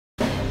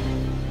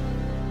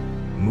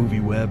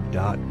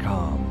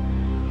MovieWeb.com.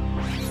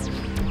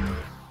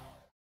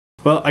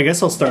 Well, I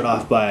guess I'll start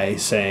off by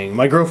saying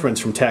my girlfriend's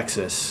from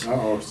Texas.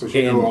 Uh-oh, so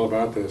she knew all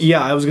about this. Yeah,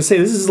 I was going to say,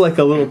 this is like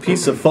a little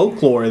piece of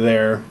folklore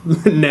there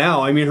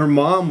now. I mean, her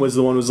mom was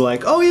the one who was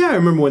like, oh yeah, I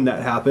remember when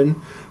that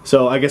happened.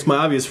 So I guess my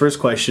obvious first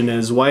question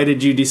is, why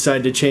did you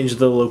decide to change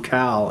the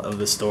locale of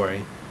the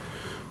story?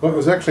 Well, it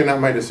was actually not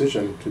my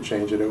decision to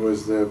change it. It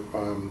was the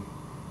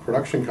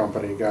production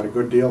company got a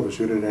good deal to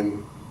shoot it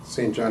in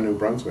St. John, New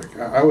Brunswick.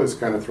 I was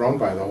kind of thrown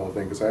by the whole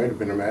thing because I had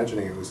been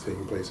imagining it was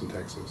taking place in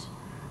Texas.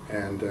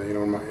 And you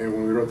know,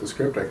 when we wrote the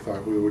script, I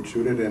thought we would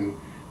shoot it in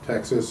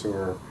Texas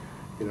or,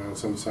 you know,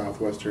 some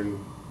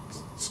southwestern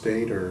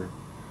state, or,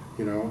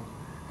 you know.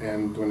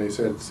 And when they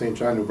said St.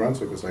 John, New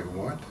Brunswick, I was like,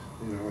 what?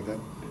 You know, that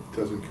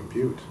doesn't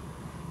compute.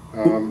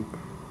 And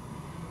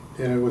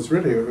it was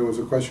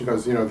a question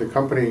because, you know, the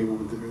company,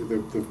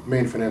 the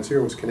main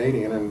financier was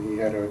Canadian, and he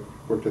had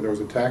there was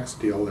a tax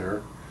deal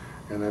there,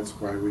 and that's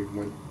why we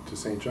went to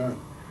St. John,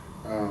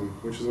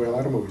 which is the way a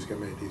lot of movies get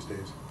made these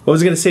days. I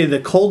was going to say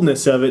the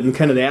coldness of it and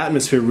kind of the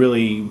atmosphere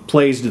really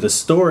plays to the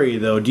story,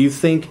 though. Do you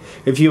think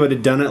if you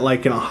had done it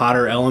like in a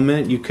hotter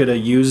element, you could have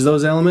used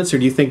those elements, or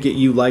do you think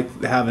you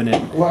like having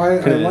it? Well, I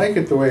like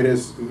it the way it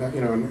is. You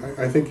know, and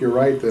I think you're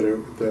right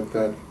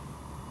that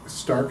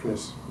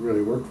starkness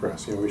really worked for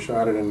us. You know, we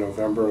shot it in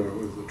November.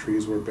 The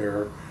trees were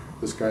bare,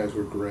 the skies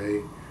were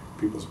gray,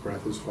 people's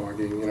breath is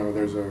fogging. You know,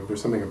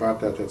 there's something about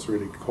that that's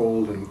really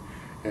cold and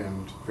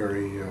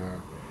very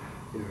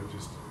you know,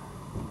 just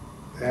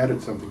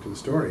added something to the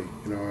story,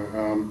 you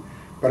know.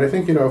 But I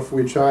think, you know, if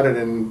we'd shot it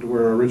and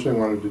where I originally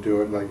wanted to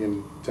do it, like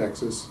in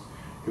Texas,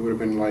 it would have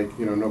been like,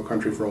 you know, No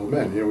Country for Old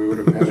Men. You know, we would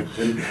have had it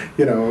been,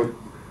 you know,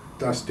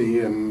 dusty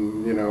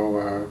and, you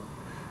know,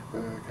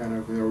 kind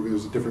of, you know,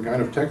 there's a different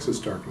kind of Texas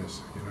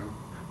darkness, you know.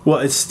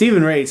 Well,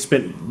 Stephen Ray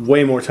spent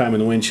way more time in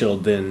the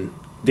windshield than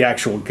the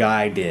actual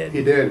guy did.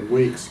 He did,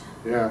 weeks,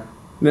 yeah.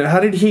 Now, how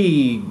did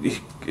he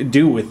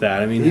do with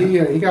that? I mean,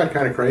 he got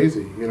kind of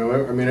crazy, you know.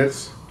 I mean,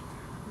 it's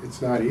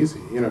not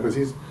easy, you know, because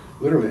he's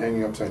literally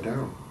hanging upside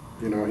down.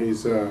 You know,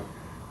 he's the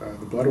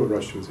blood would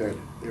rush to his head.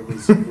 It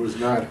was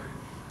not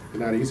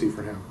easy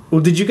for him.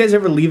 Well, did you guys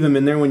ever leave him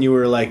in there when you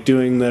were like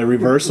doing the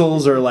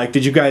reversals, or like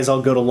did you guys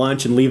all go to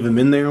lunch and leave him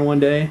in there one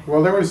day?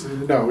 Well,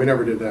 no, we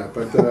never did that,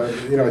 but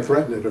you know, I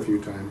threatened it a few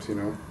times, you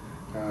know.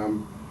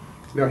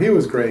 No, he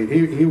was great.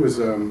 He was,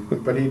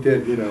 but he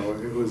did, you know,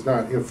 it was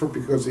not, you know,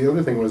 because the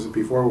other thing was that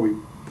before we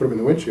put him in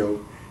the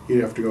windshield, he'd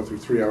have to go through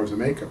 3 hours of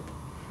makeup.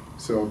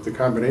 So the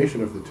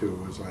combination of the two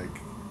was like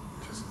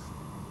just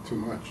too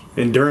much.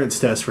 Endurance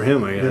test for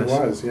him, I guess. It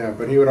was, yeah.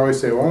 But he would always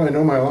say, "Well, I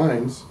know my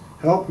lines.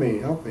 Help me,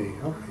 help me,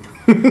 help me."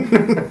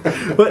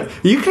 But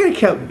you kind of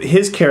kept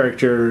his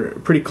character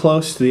pretty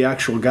close to the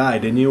actual guy,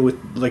 didn't you? With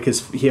like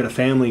he had a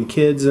family and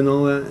kids and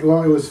all that.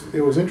 Well, it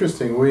was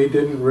interesting. We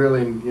didn't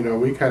really, you know,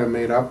 we kind of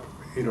made up,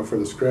 you know, for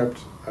the script.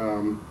 I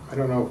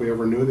don't know if we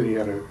ever knew that he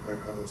had a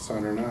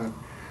son or not.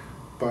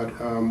 But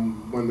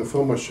when the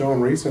film was shown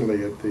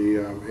recently at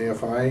the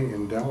AFI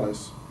in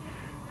Dallas,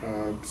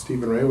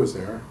 Stephen Ray was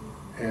there,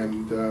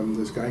 and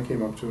this guy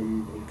came up to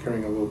him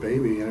carrying a little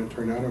baby, and it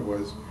turned out it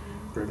was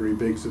Gregory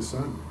Biggs'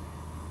 son,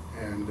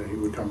 and he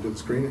would come to the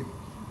screening.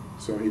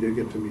 So he did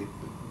get to meet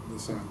the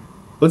son.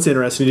 What's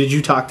interesting, did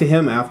you talk to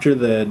him after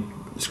the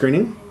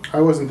screening?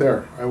 I wasn't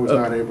there. I was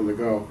not able to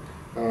go.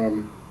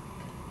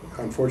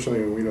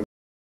 Unfortunately, you know,